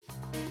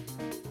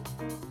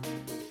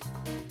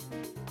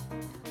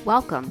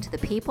Welcome to the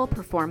People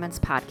Performance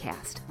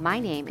Podcast.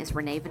 My name is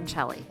Renee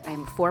Vincelli. I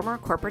am a former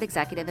corporate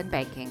executive in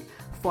banking,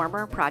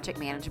 former project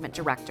management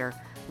director,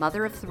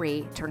 mother of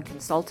three, turned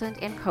consultant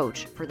and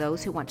coach for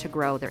those who want to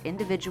grow their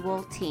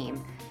individual,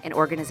 team, and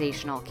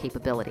organizational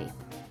capability.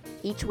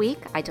 Each week,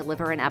 I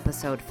deliver an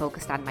episode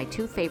focused on my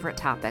two favorite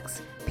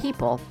topics,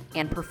 people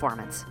and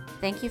performance.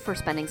 Thank you for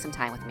spending some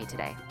time with me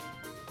today.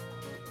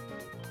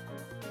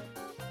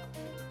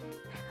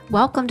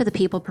 Welcome to the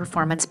People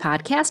Performance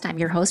Podcast. I'm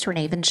your host,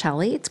 Renee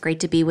Vincelli. It's great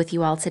to be with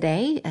you all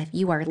today. If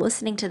you are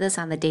listening to this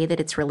on the day that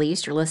it's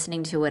released, you're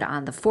listening to it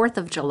on the 4th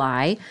of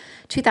July,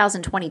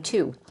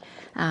 2022.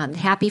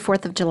 Happy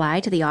 4th of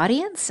July to the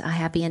audience.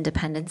 Happy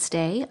Independence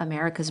Day,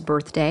 America's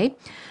birthday,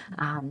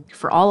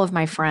 for all of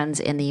my friends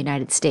in the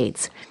United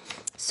States.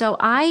 So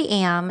I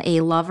am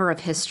a lover of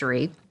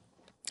history.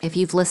 If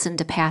you've listened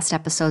to past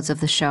episodes of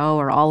the show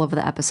or all of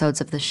the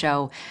episodes of the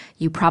show,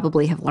 you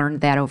probably have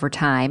learned that over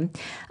time.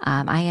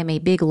 I am a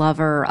big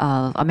lover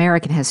of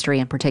American history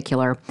in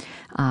particular,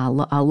 a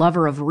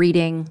lover of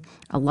reading,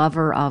 a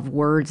lover of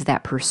words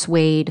that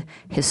persuade,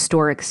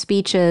 historic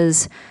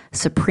speeches,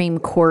 Supreme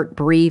Court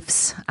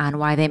briefs on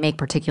why they make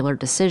particular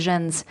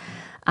decisions.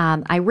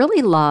 I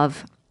really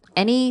love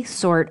any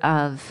sort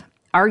of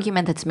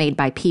argument that's made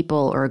by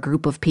people or a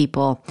group of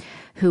people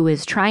who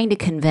is trying to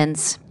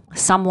convince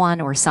someone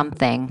or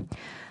something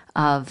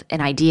of an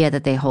idea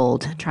that they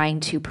hold, trying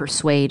to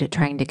persuade,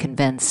 trying to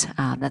convince.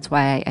 That's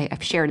why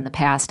I've shared in the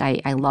past,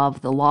 I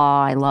love the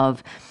law. I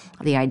love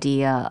the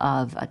idea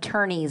of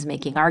attorneys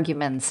making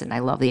arguments, and I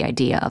love the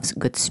idea of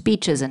good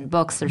speeches and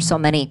books. There's so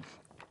many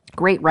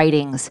great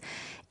writings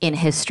in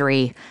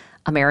history,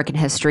 American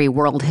history,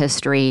 world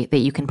history, that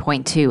you can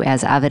point to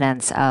as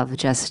evidence of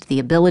just the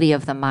ability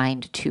of the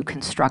mind to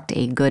construct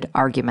a good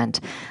argument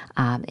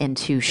and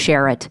to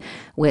share it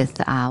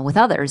with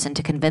others and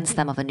to convince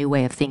them of a new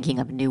way of thinking,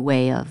 of a new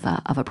way of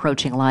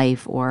approaching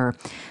life or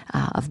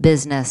of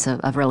business,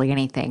 of really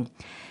anything.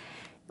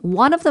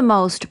 One of the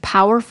most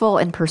powerful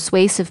and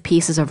persuasive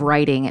pieces of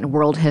writing in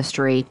world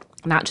history,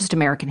 not just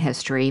American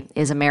history,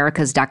 is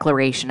America's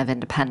Declaration of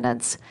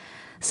Independence.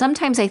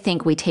 Sometimes I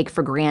think we take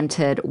for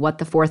granted what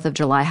the 4th of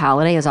July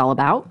holiday is all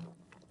about.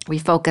 We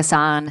focus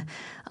on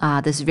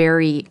this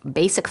very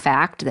basic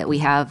fact that we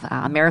have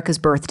America's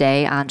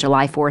birthday on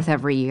July 4th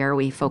every year.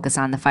 We focus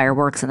on the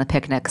fireworks and the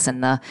picnics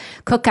and the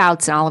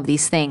cookouts and all of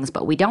these things,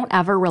 but we don't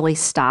ever really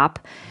stop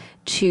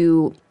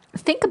to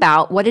think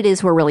about what it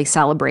is we're really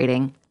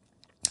celebrating.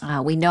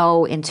 We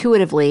know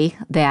intuitively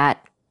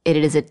that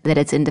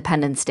it's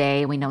Independence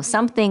Day. We know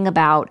something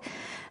about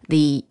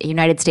the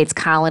United States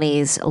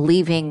colonies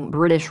leaving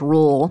British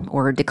rule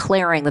or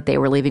declaring that they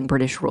were leaving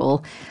British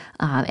rule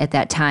at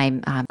that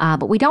time.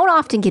 But we don't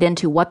often get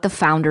into what the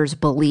founders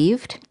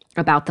believed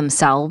about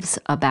themselves,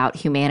 about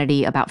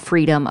humanity, about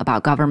freedom,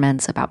 about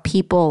governments, about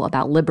people,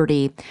 about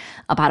liberty,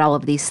 about all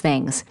of these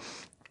things.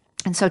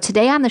 And so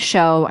today on the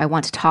show, I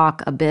want to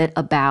talk a bit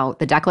about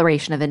the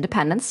Declaration of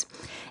Independence,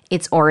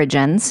 its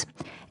origins,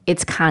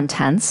 its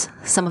contents,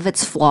 some of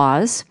its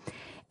flaws,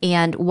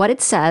 and what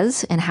it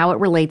says and how it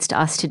relates to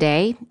us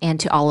today and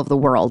to all of the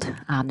world.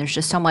 There's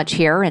just so much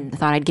here, and I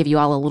thought I'd give you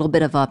all a little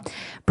bit of a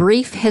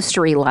brief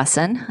history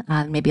lesson,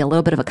 maybe a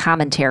little bit of a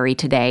commentary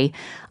today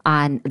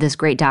on this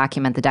great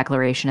document, the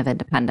Declaration of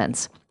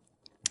Independence.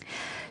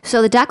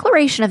 So the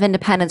Declaration of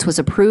Independence was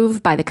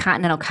approved by the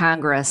Continental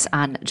Congress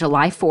on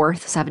July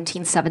 4th,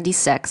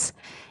 1776.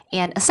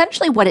 And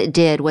essentially what it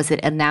did was it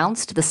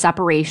announced the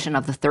separation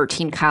of the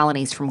 13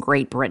 colonies from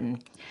Great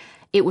Britain.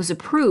 It was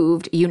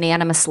approved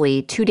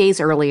unanimously 2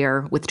 days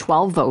earlier with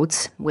 12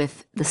 votes,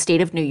 with the state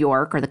of New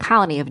York or the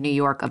colony of New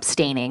York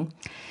abstaining,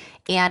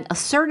 and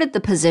asserted the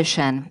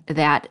position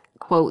that,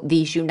 quote,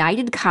 these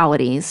united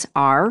colonies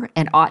are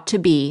and ought to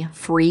be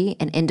free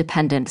and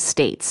independent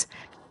states,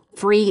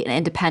 free and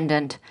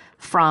independent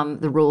from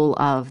the rule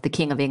of the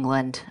King of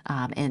England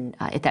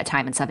at that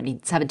time in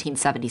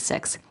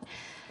 1776.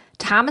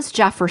 Thomas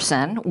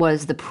Jefferson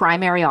was the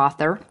primary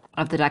author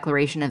of the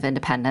Declaration of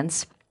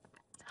Independence.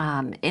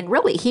 And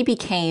really, he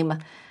became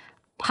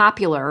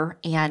popular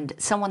and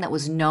someone that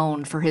was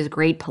known for his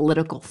great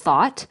political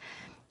thought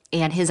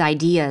and his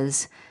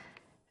ideas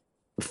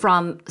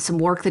from some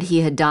work that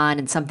he had done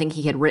and something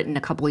he had written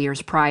a couple of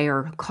years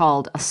prior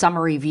called A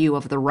Summary View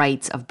of the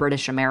Rights of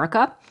British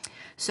America.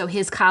 So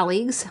his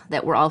colleagues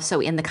that were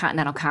also in the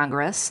Continental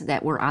Congress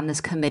that were on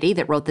this committee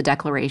that wrote the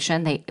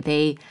Declaration,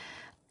 they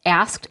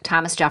asked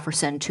Thomas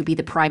Jefferson to be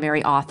the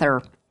primary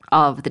author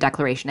of the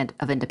Declaration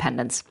of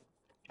Independence,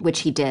 which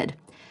he did.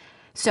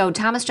 So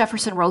Thomas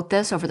Jefferson wrote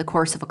this over the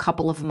course of a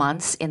couple of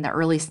months in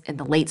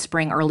the late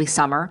spring, early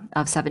summer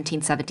of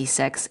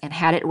 1776, and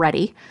had it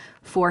ready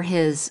for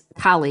his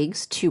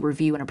colleagues to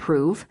review and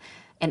approve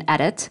and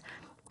edit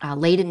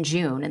late in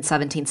June in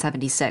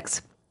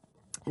 1776.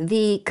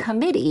 The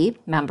committee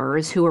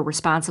members who were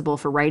responsible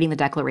for writing the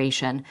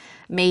Declaration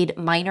made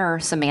minor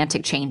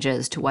semantic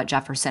changes to what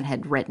Jefferson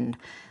had written.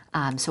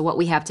 So what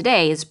we have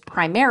today is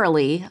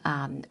primarily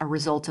a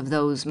result of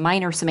those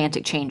minor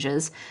semantic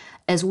changes,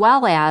 as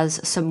well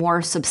as some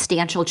more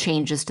substantial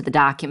changes to the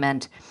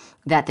document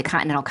that the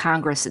Continental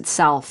Congress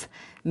itself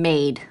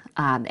made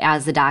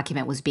as the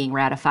document was being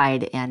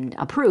ratified and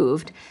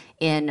approved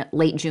in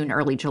late June,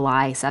 early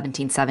July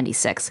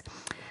 1776.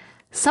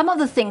 Some of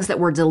the things that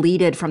were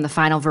deleted from the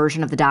final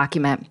version of the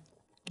document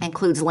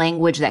includes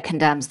language that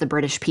condemns the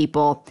British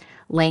people,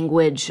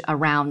 language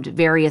around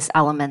various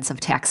elements of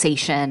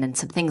taxation, and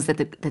some things that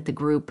the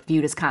group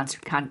viewed as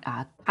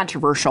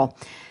controversial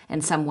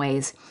in some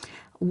ways.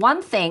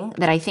 One thing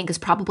that I think is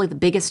probably the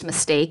biggest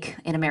mistake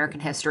in American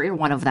history, or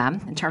one of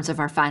them, in terms of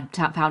our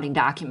founding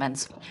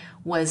documents,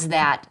 was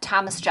that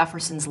Thomas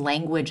Jefferson's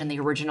language in the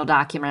original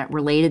document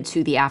related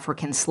to the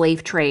African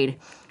slave trade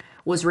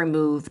was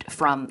removed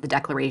from the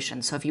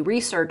Declaration. So if you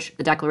research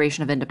the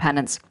Declaration of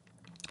Independence,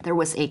 there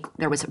was a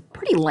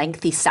pretty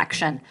lengthy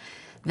section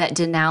that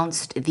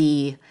denounced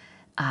the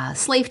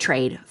slave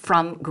trade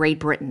from Great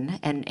Britain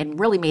and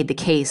really made the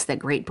case that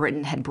Great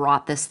Britain had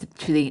brought this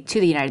to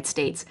the United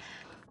States.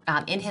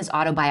 In his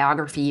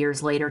autobiography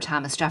years later,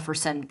 Thomas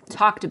Jefferson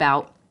talked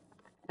about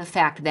the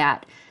fact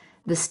that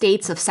the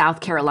states of South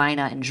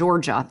Carolina and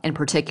Georgia in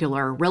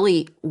particular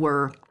really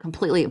were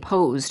completely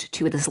opposed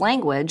to this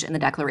language in the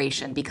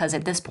Declaration because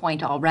at this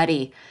point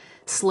already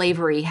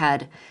slavery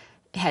had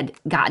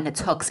gotten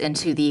its hooks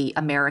into the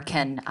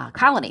American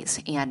colonies,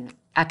 and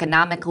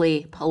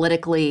economically,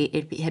 politically,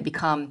 it had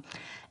become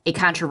a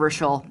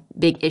controversial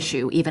big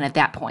issue even at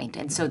that point.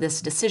 And so this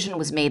decision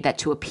was made that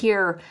to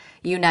appear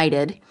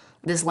united,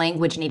 this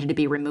language needed to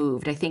be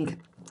removed. I think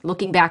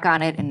looking back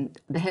on it and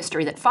the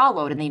history that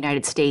followed in the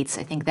United States,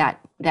 I think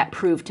that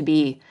proved to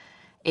be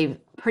a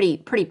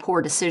pretty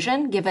poor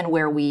decision given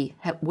where we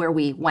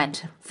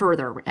went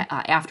further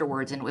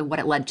afterwards and what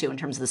it led to in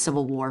terms of the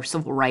Civil War,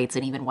 civil rights,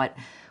 and even what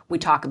we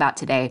talk about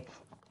today.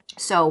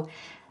 So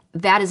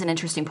that is an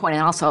interesting point.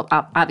 And also,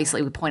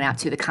 obviously, we point out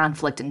to the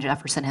conflict in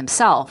Jefferson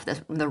himself,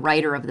 the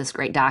writer of this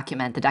great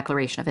document, the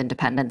Declaration of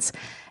Independence,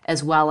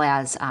 as well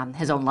as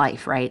his own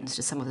life, right? It's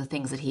just some of the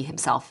things that he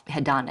himself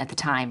had done at the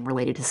time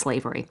related to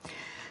slavery.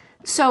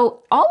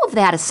 So all of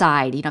that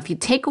aside, if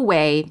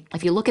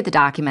you look at the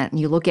document and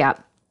you look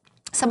at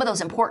some of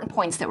those important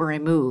points that were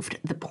removed,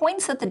 the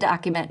points that the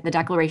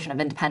Declaration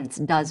of Independence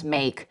does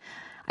make,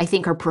 I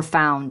think are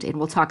profound, and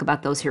we'll talk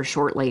about those here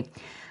shortly.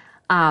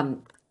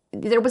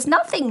 There was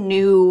nothing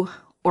new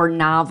or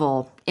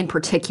novel in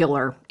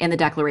particular in the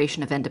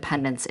Declaration of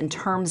Independence in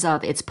terms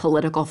of its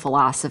political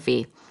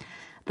philosophy.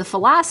 The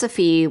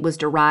philosophy was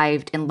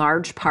derived in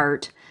large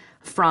part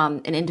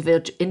from an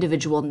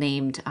individual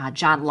named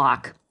John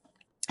Locke.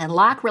 And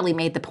Locke really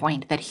made the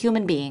point that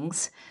human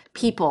beings,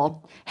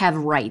 people, have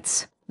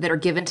rights that are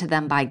given to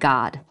them by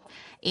God.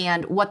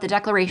 And what the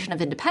Declaration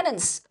of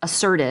Independence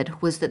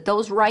asserted was that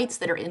those rights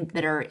that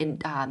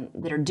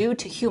are due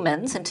to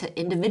humans and to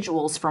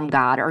individuals from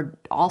God are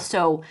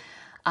also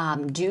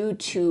due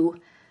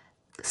to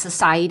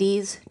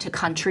societies, to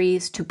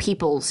countries, to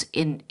peoples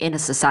in a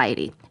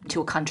society,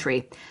 to a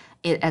country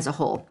as a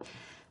whole.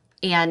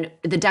 And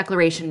the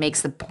Declaration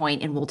makes the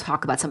point, and we'll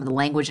talk about some of the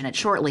language in it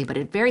shortly, but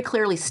it very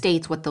clearly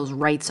states what those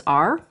rights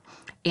are,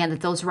 and that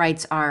those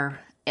rights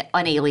are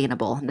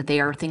unalienable, and that they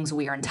are things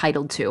we are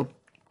entitled to.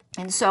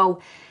 And so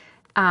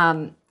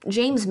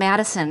James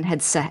Madison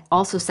had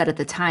also said at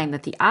the time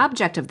that the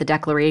object of the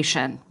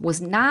Declaration was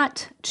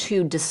not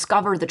to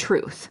discover the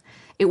truth.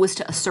 It was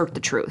to assert the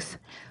truth,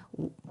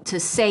 to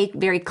say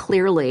very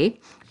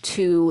clearly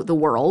to the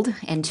world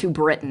and to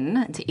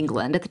Britain, to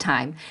England at the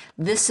time,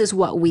 this is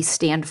what we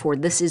stand for,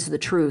 this is the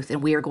truth,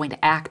 and we are going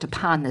to act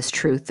upon this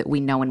truth that we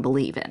know and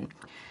believe in.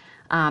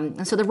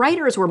 And so the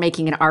writers were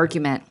making an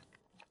argument,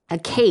 a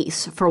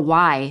case for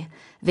why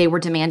they were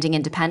demanding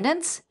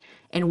independence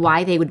and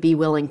why they would be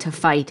willing to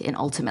fight and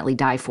ultimately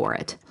die for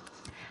it.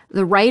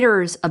 The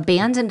writers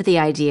abandoned the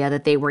idea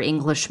that they were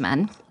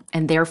Englishmen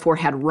and therefore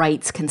had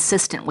rights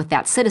consistent with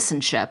that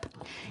citizenship.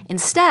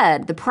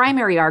 Instead, the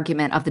primary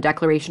argument of the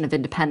Declaration of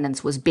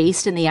Independence was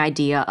based in the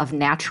idea of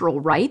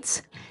natural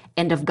rights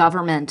and of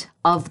government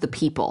of the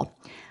people.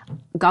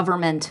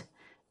 Government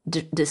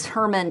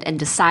determined and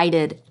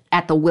decided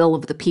at the will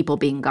of the people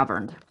being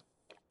governed.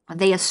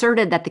 They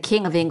asserted that the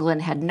King of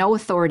England had no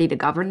authority to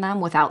govern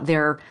them without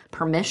their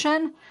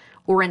permission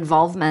or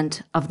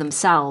involvement of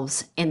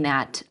themselves in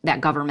that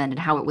government and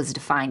how it was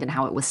defined and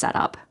how it was set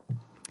up.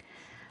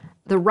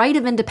 The right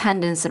of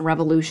independence and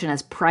revolution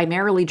as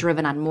primarily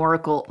driven on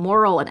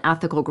moral and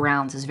ethical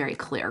grounds is very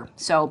clear.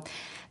 So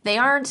they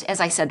aren't,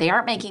 as I said, they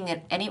aren't making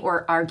any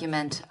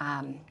argument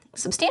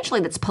substantially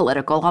that's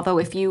political, although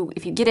if you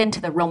get into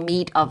the real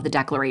meat of the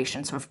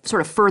Declaration,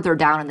 sort of further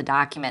down in the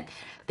document,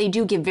 they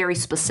do give very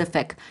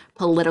specific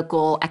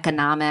political,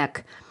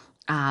 economic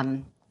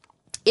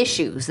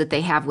issues that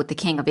they have with the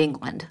King of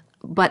England.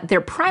 But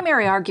their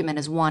primary argument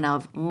is one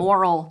of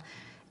moral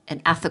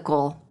and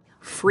ethical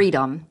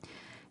freedom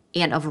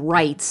and of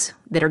rights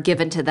that are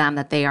given to them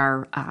that they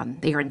are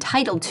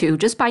entitled to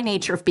just by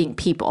nature of being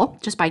people,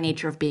 just by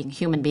nature of being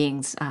human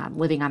beings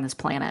living on this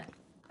planet.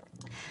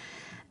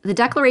 The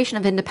Declaration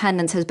of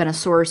Independence has been a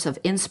source of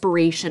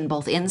inspiration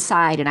both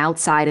inside and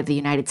outside of the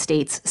United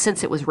States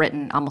since it was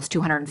written almost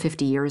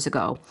 250 years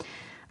ago.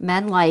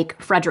 Men like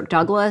Frederick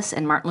Douglass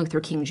and Martin Luther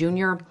King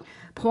Jr.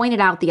 pointed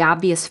out the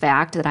obvious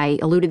fact that I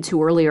alluded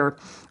to earlier,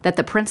 that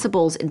the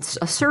principles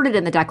asserted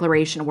in the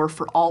Declaration were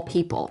for all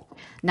people,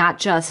 not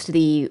just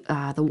the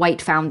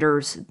white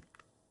founders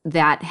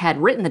that had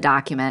written the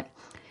document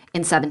in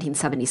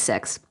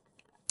 1776.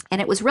 And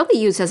it was really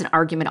used as an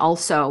argument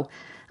also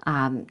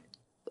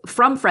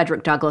from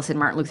Frederick Douglass and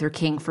Martin Luther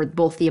King for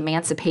both the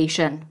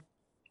emancipation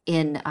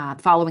in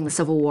following the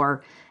Civil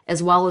War,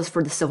 as well as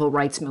for the Civil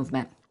Rights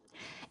Movement.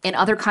 In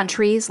other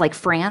countries, like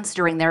France,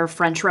 during their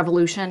French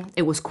Revolution,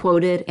 it was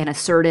quoted and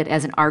asserted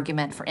as an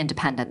argument for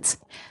independence.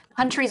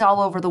 Countries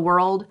all over the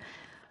world,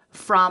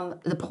 from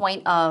the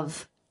point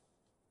of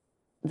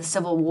the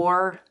Civil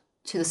War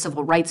to the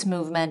Civil Rights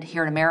Movement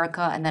here in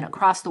America, and then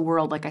across the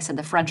world, like I said,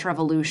 the French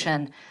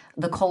Revolution,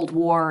 the Cold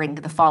War, and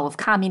the fall of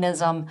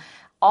communism,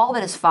 all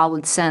that has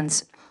followed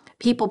since,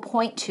 people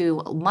point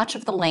to much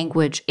of the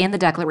language in the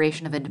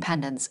Declaration of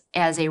Independence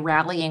as a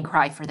rallying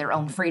cry for their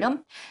own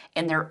freedom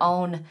and their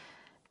own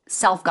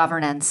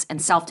self-governance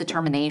and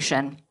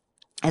self-determination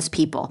as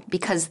people,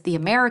 because the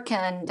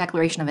American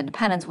Declaration of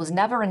Independence was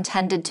never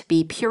intended to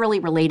be purely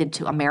related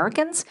to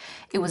Americans.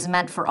 It was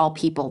meant for all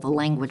people, the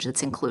language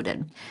that's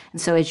included. And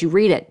so as you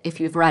read it,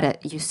 if you've read it,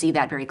 you see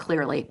that very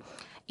clearly.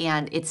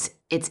 And it's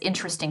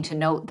interesting to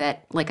note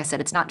that, like I said,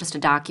 it's not just a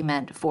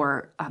document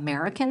for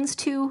Americans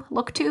to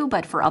look to,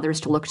 but for others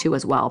to look to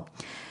as well.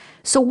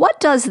 So what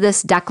does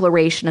this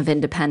Declaration of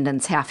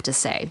Independence have to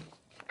say?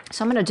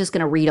 So I'm just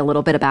going to read a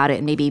little bit about it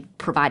and maybe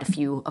provide a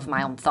few of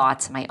my own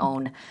thoughts, my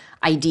own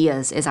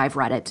ideas as I've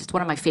read it. It's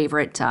one of my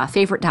favorite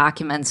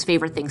documents,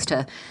 favorite things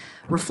to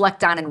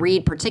reflect on and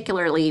read,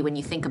 particularly when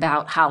you think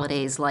about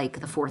holidays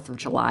like the 4th of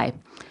July.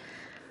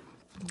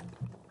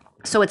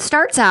 So it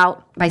starts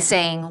out by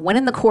saying, when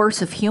in the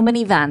course of human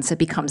events it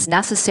becomes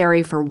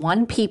necessary for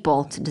one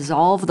people to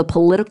dissolve the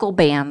political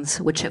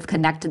bands which have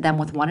connected them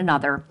with one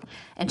another,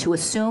 and to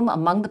assume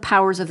among the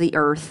powers of the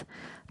earth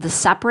the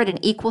separate and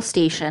equal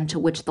station to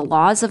which the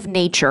laws of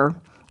nature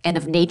and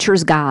of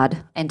nature's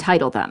God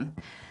entitle them,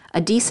 a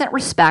decent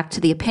respect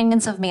to the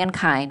opinions of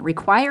mankind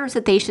requires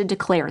that they should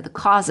declare the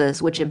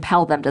causes which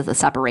impel them to the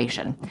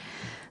separation.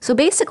 So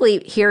basically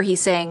here he's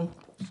saying,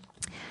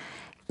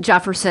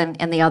 Jefferson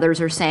and the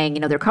others are saying,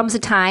 there comes a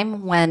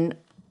time when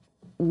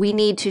we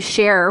need to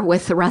share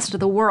with the rest of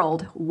the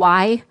world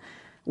why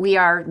we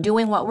are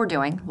doing what we're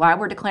doing, why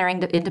we're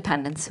declaring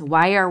independence,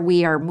 why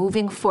we are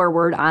moving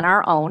forward on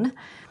our own.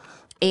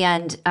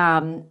 And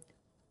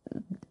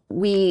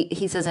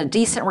he says, a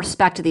decent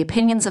respect to the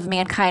opinions of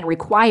mankind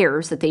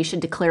requires that they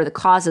should declare the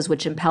causes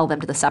which impel them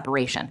to the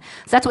separation.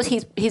 So that's what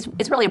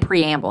it's really a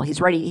preamble.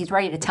 He's ready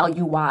to tell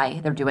you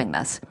why they're doing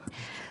this.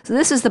 So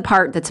this is the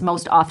part that's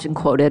most often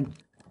quoted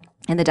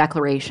in the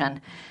Declaration.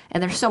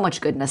 And there's so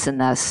much goodness in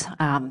this,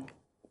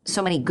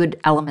 so many good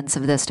elements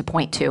of this to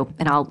point to.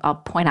 And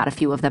I'll point out a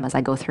few of them as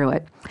I go through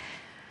it.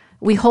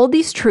 We hold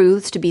these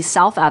truths to be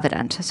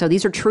self-evident. So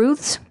these are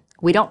truths.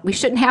 We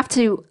should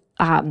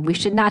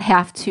not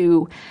have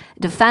to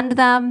defend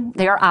them.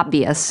 They are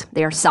obvious.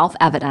 They are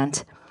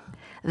self-evident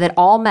that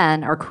all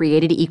men are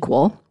created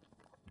equal,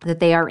 that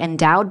they are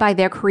endowed by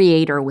their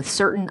Creator with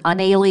certain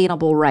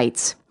unalienable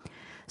rights.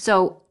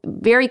 So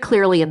very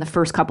clearly in the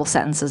first couple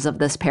sentences of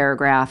this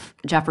paragraph,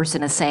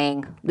 Jefferson is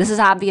saying, this is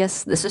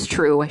obvious, this is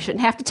true. I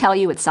shouldn't have to tell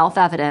you, it's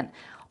self-evident.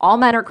 All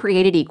men are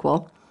created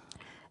equal.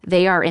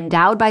 They are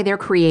endowed by their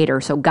Creator,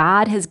 so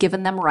God has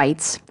given them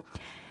rights.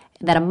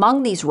 That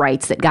among these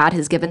rights that God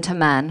has given to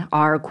men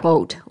are,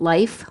 quote,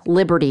 life,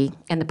 liberty,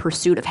 and the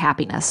pursuit of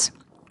happiness.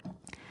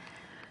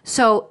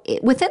 So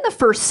within the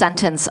first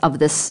sentence of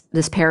this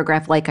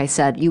paragraph, like I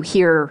said, you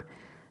hear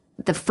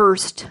the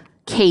first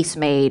case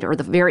made, or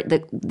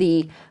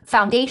the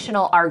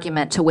foundational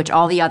argument to which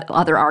all the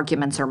other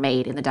arguments are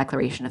made in the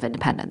Declaration of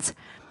Independence.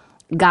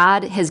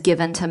 God has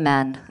given to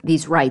men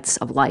these rights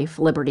of life,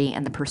 liberty,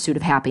 and the pursuit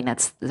of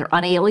happiness. They're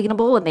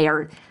unalienable and they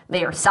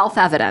are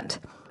self-evident.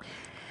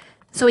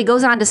 So he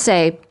goes on to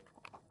say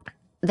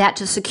that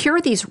to secure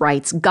these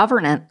rights,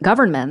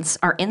 governments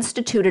are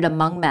instituted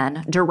among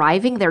men,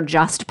 deriving their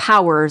just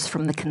powers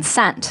from the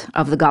consent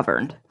of the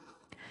governed.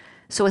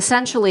 So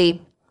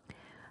essentially,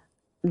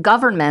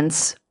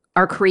 governments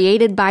are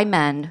created by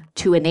men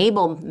to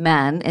enable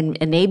men and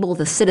enable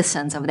the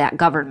citizens of that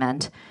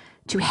government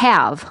to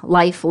have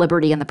life,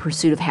 liberty, and the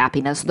pursuit of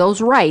happiness. Those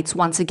rights,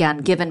 once again,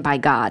 given by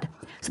God.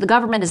 So the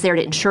government is there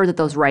to ensure that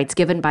those rights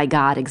given by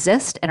God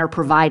exist and are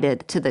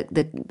provided to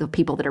the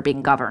people that are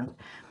being governed.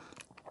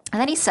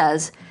 And then he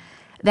says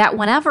that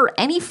whenever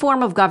any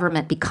form of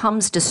government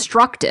becomes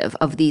destructive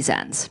of these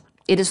ends,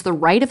 it is the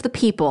right of the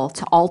people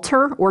to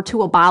alter or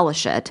to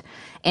abolish it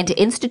and to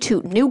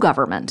institute new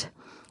government,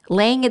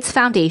 laying its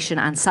foundation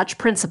on such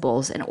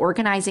principles and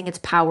organizing its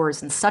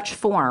powers in such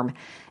form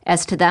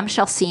as to them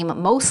shall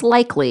seem most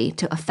likely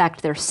to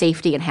affect their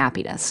safety and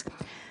happiness.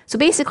 So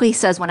basically he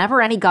says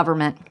whenever any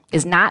government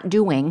is not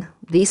doing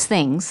these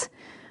things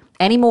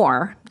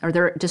anymore, or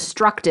they're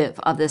destructive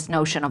of this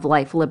notion of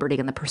life, liberty,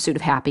 and the pursuit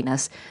of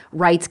happiness,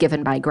 rights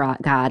given by God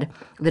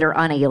that are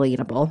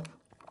unalienable,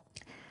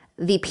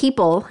 the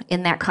people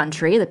in that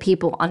country, the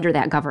people under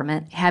that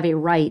government, have a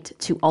right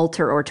to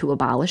alter or to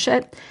abolish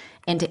it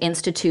and to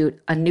institute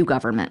a new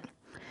government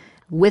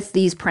with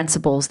these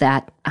principles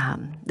that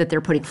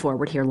they're putting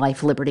forward here: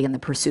 life, liberty, and the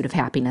pursuit of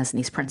happiness, and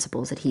these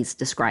principles that he's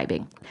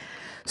describing.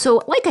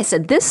 So, like I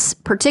said, this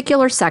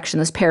particular section,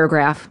 this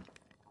paragraph,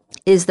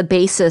 is the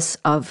basis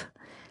of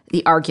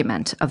the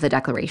argument of the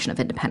Declaration of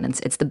Independence.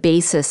 It's the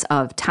basis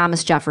of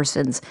Thomas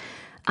Jefferson's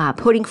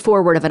putting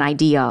forward of an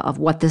idea of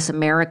what this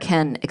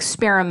American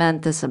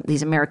experiment,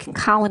 these American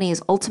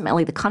colonies,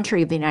 ultimately the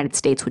country of the United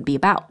States would be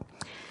about.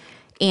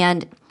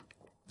 And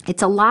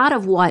it's a lot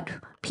of what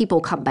people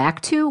come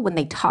back to when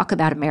they talk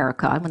about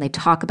America, when they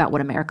talk about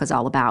what America's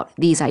all about,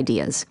 these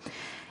ideas.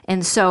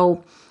 And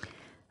so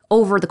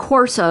over the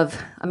course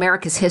of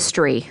America's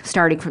history,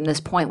 starting from this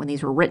point when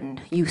these were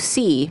written, you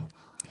see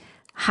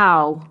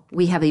how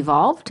we have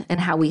evolved and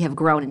how we have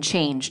grown and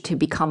changed to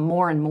become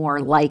more and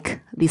more like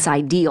this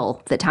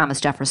ideal that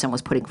Thomas Jefferson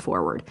was putting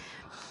forward.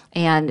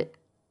 And,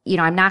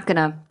 I'm not going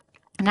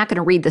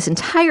to read this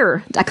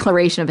entire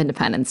Declaration of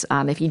Independence.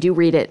 If you do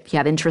read it, if you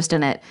have interest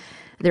in it,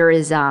 there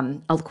is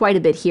quite a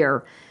bit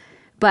here.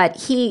 But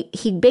he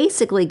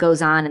basically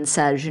goes on and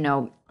says,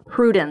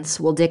 prudence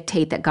will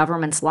dictate that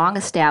governments long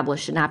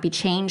established should not be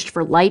changed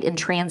for light and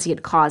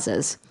transient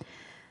causes.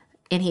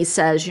 And he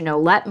says,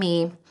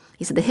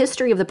 he said, the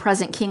history of the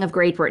present King of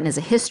Great Britain is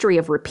a history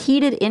of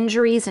repeated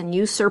injuries and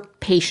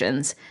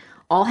usurpations,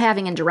 all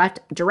having in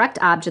direct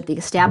object the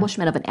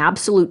establishment of an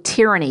absolute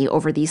tyranny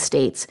over these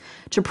states.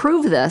 To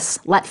prove this,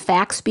 let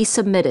facts be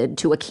submitted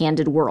to a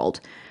candid world.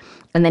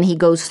 And then he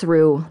goes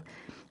through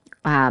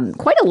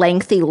quite a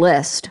lengthy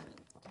list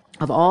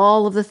of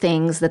all of the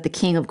things that the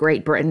King of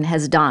Great Britain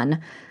has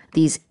done,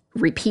 these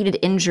repeated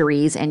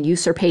injuries and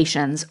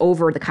usurpations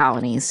over the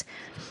colonies.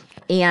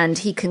 And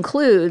he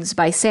concludes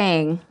by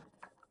saying,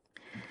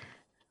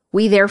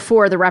 we,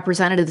 therefore, the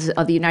representatives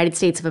of the United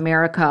States of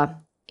America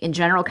in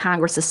General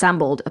Congress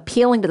assembled,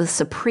 appealing to the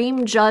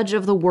Supreme Judge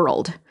of the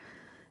world,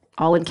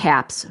 all in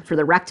caps, for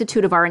the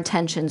rectitude of our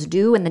intentions,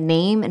 do in the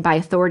name and by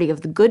authority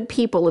of the good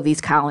people of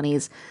these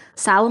colonies,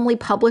 solemnly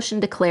publish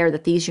and declare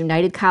that these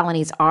united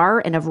colonies are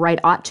and of right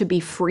ought to be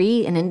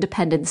free and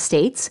independent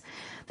states,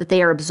 that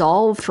they are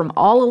absolved from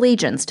all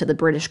allegiance to the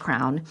British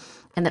Crown,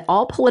 and that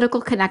all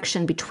political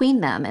connection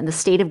between them and the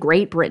state of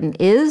Great Britain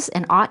is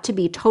and ought to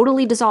be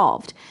totally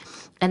dissolved,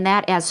 and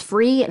that as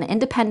free and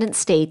independent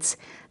states,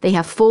 they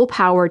have full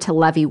power to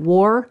levy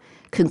war,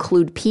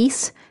 conclude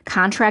peace,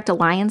 contract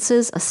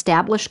alliances,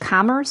 establish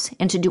commerce,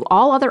 and to do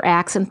all other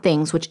acts and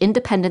things which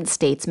independent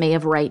states may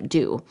of right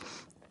do.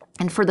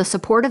 And for the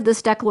support of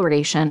this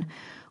declaration,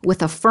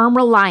 with a firm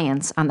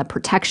reliance on the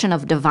protection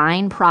of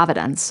divine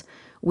providence,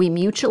 we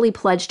mutually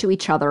pledge to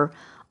each other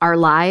our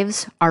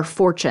lives, our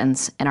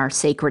fortunes, and our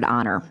sacred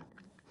honor.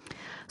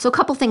 So a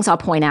couple things I'll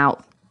point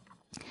out.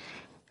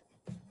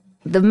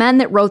 The men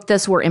that wrote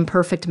this were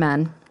imperfect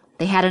men.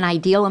 They had an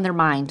ideal in their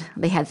mind.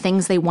 They had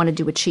things they wanted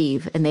to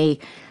achieve, and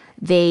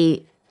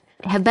they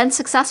have been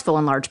successful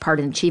in large part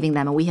in achieving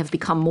them, and we have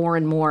become more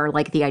and more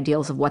like the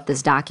ideals of what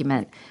this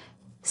document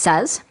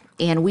says,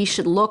 and we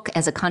should look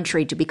as a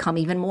country to become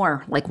even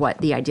more like what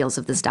the ideals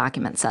of this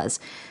document says.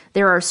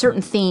 There are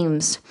certain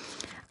themes,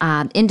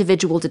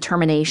 individual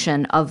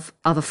determination of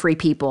a free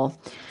people,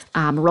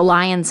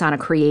 reliance on a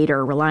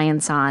creator,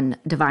 reliance on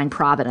divine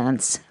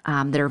providence,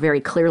 that are very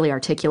clearly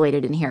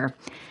articulated in here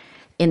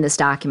in this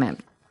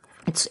document.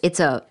 It's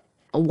a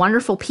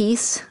wonderful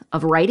piece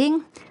of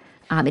writing.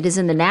 It is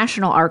in the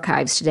National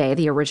Archives today,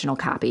 the original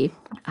copy.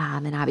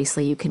 And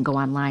obviously you can go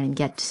online and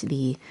get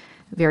the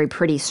very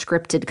pretty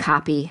scripted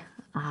copy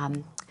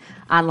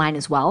online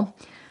as well.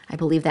 I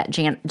believe that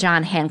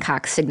John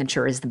Hancock's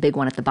signature is the big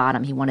one at the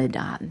bottom. He wanted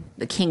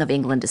the King of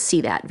England to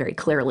see that very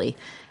clearly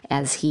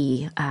as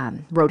he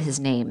wrote his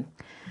name.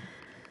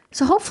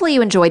 So hopefully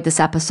you enjoyed this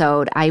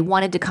episode. I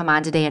wanted to come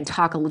on today and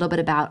talk a little bit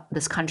about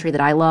this country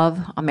that I love,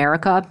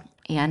 America,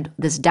 and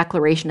this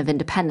Declaration of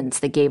Independence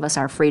that gave us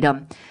our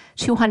freedom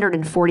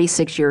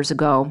 246 years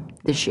ago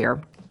this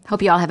year.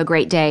 Hope you all have a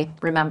great day.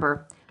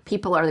 Remember,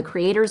 people are the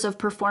creators of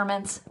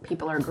performance,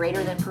 people are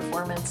greater than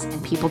performance,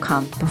 and people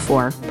come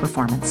before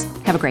performance.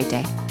 Have a great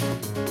day.